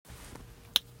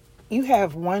you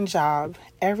have one job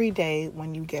every day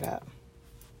when you get up,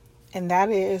 and that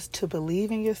is to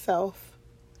believe in yourself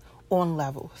on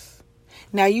levels.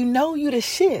 Now, you know you the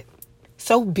shit,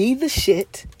 so be the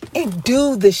shit and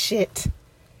do the shit.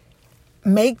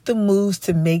 Make the moves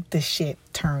to make the shit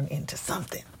turn into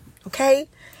something, okay?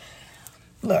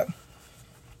 Look,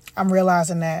 I'm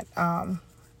realizing that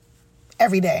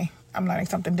every day I'm learning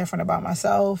something different about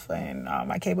myself and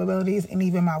my capabilities and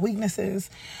even my weaknesses,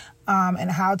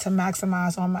 and how to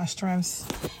maximize on my strengths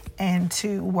and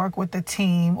to work with the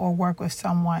team or work with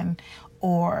someone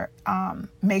or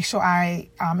make sure I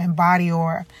embody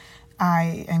or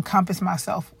I encompass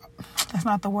myself. That's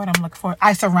not the word I'm looking for.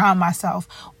 I surround myself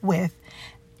with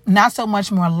not so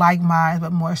much more like minds,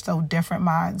 but more so different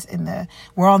minds.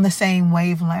 We're on the same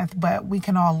wavelength, but we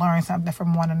can all learn something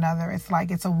from one another. It's like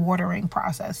it's a watering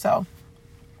process. So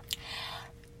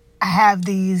I have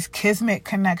these kismet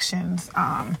connections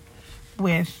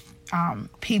with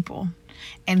people,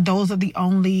 and those are the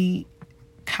only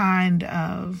kind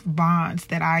of bonds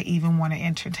that I even want to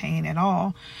entertain at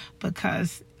all,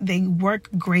 because they work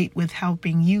great with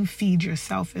helping you feed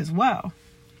yourself as well.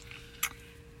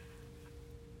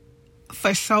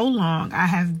 For so long, I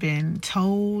have been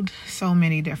told so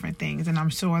many different things, and I'm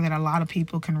sure that a lot of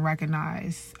people can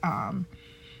recognize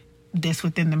this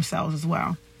within themselves as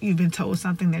well. You've been told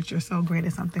something, that you're so great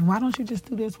at something. Why don't you just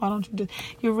do this? Why don't you just,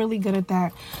 you're really good at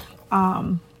that.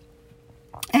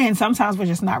 And sometimes we're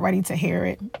just not ready to hear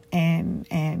it,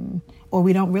 or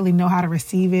we don't really know how to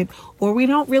receive it, or we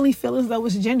don't really feel as though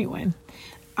it's genuine.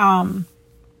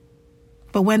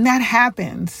 But when that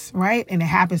happens, right, and it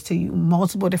happens to you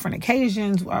multiple different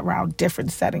occasions around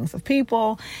different settings of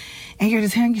people, and you're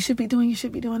just hearing you should be doing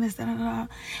this, da, da, da.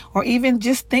 Or even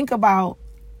just think about,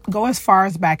 go as far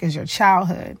as back as your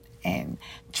childhood and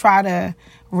try to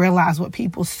realize what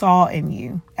people saw in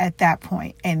you at that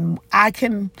point. And I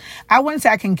wouldn't say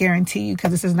I can guarantee you,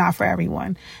 because this is not for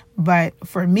everyone, but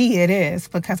for me it is,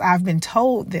 because I've been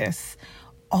told this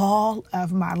all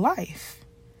of my life.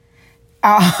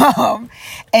 And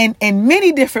in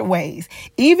many different ways,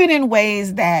 even in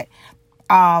ways that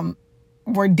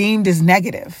were deemed as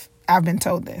negative. I've been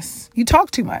told this. You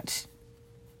talk too much.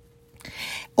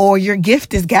 Or your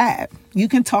gift is gab. You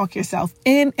can talk yourself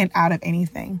in and out of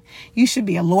anything. You should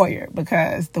be a lawyer,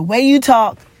 because the way you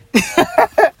talk.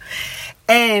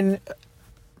 And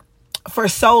for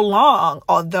so long,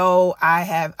 although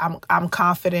I'm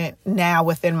confident now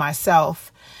within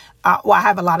myself. I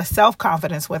have a lot of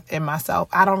self-confidence within myself.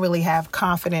 I don't really have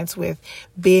confidence with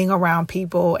being around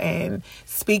people and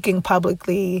speaking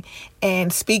publicly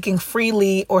and speaking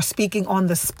freely or speaking on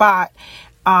the spot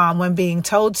when being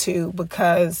told to,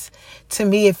 because to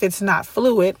me, if it's not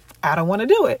fluid, I don't want to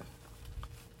do it.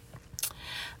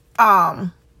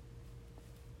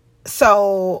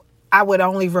 So I would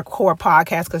only record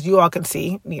podcasts, because you all can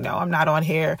see, I'm not on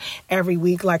here every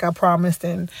week like I promised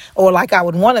or like I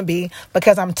would want to be,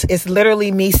 because it's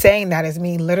literally me saying that is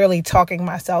me literally talking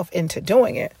myself into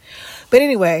doing it. But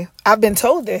anyway, I've been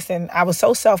told this, and I was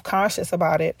so self-conscious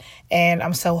about it, and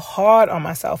I'm so hard on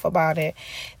myself about it,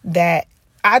 that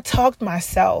I talked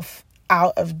myself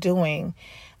out of doing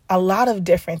a lot of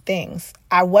different things.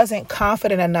 I wasn't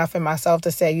confident enough in myself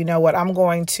to say, you know what, I'm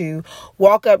going to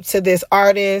walk up to this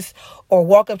artist or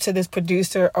walk up to this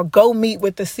producer or go meet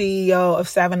with the CEO of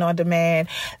 7 On Demand,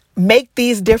 make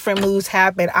these different moves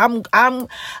happen. I'm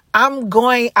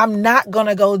not going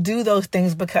to go do those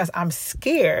things because I'm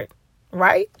scared,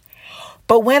 right?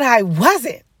 But when I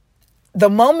wasn't, the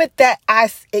moment that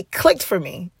it clicked for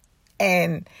me,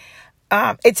 and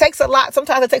it takes a lot.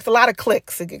 Sometimes it takes a lot of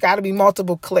clicks. It got to be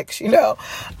multiple clicks,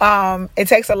 It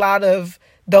takes a lot of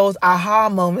those aha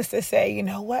moments to say, you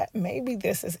know what, maybe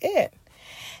this is it.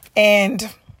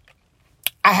 And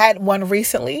I had one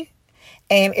recently,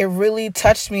 and it really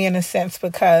touched me in a sense,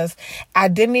 because I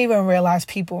didn't even realize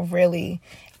people really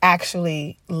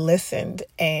actually listened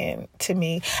and to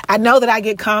me. I know that I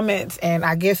get comments and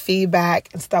I get feedback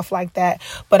and stuff like that,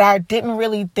 but I didn't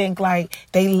really think like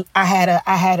I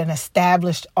had an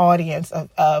established audience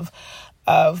of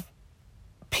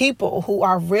people who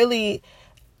are really,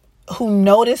 who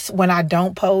notice when I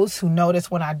don't post, who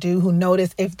notice when I do, who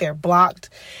notice if they're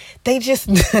blocked. They just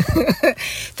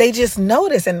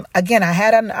notice. And again, I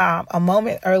had a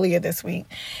moment earlier this week,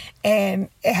 and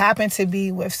it happened to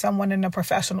be with someone in a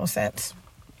professional sense.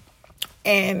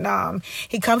 And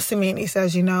he comes to me and he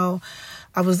says, I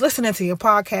was listening to your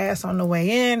podcast on the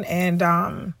way in,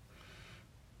 and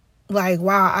like,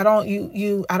 wow, I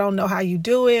don't know how you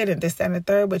do it, and this, that, and the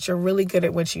third, but you're really good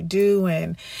at what you do.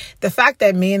 And the fact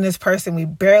that me and this person, we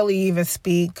barely even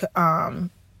speak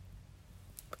at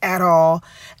all,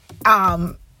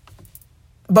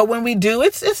 But when we do,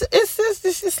 it's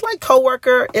just like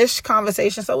coworker-ish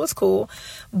conversation, so it's cool.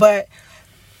 But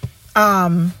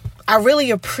I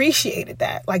really appreciated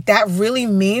that. Like, that really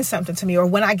means something to me. Or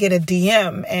when I get a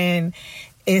DM and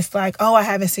it's like, oh, I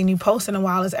haven't seen you post in a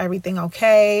while. Is everything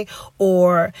okay?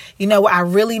 Or, I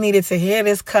really needed to hear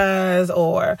this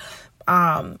or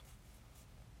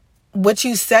what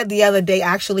you said the other day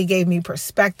actually gave me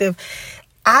perspective.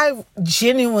 I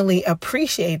genuinely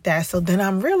appreciate that. So then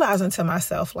I'm realizing to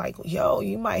myself, like, yo,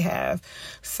 you might have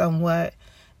somewhat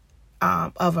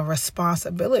of a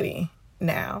responsibility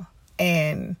now.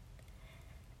 And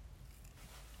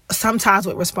sometimes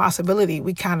with responsibility,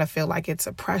 we kind of feel like it's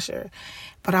a pressure.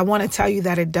 But I want to tell you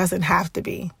that it doesn't have to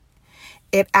be.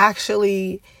 It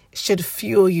actually should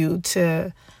fuel you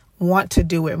to want to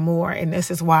do it more. And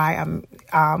this is why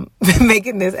I'm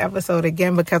making this episode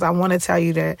again, because I want to tell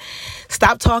you to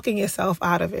stop talking yourself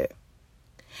out of it.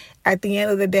 At the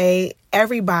end of the day,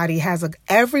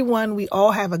 we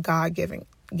all have a God-given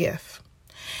gift.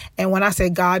 And when I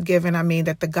say God-given, I mean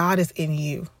that the God is in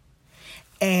you.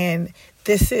 And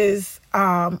this is,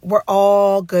 we're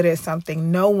all good at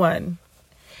something. No one.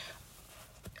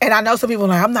 And I know some people are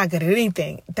like, I'm not good at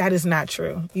anything. That is not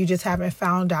true. You just haven't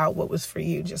found out what was for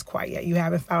you just quite yet. You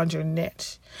haven't found your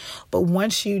niche. But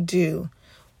once you do,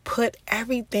 put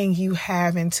everything you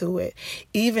have into it,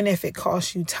 even if it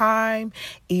costs you time,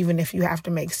 even if you have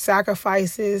to make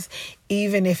sacrifices,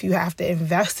 even if you have to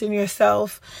invest in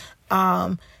yourself,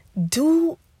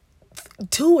 do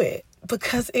it.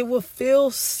 Because it will feel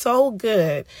so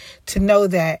good to know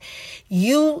that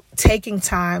you taking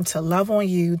time to love on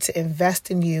you, to invest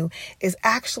in you, is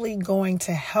actually going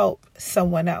to help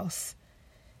someone else.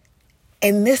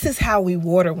 And this is how we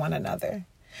water one another.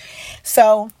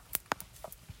 So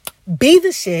be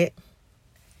the shit,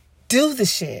 do the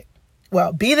shit.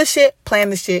 Well, be the shit, plan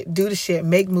the shit, do the shit,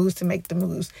 make moves to make the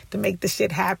moves, to make the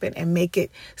shit happen and make it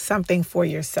something for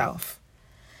yourself.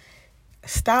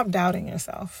 Stop doubting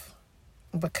yourself.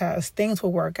 Because things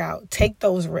will work out. Take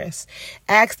those risks.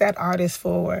 Ask that artist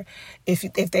for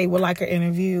if they would like an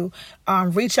interview.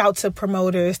 Reach out to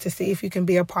promoters to see if you can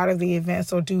be a part of the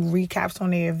events or do recaps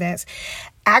on the events.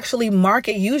 Actually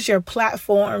use your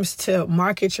platforms to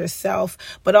market yourself,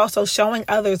 but also showing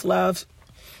others love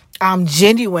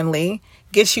genuinely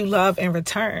gets you love in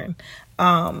return.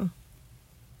 And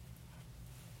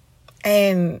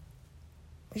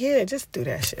yeah, just do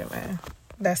that shit, man.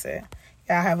 That's it.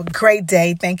 Y'all have a great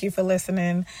day. Thank you for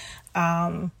listening.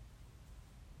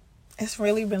 It's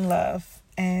really been love,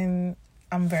 and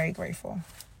I'm very grateful.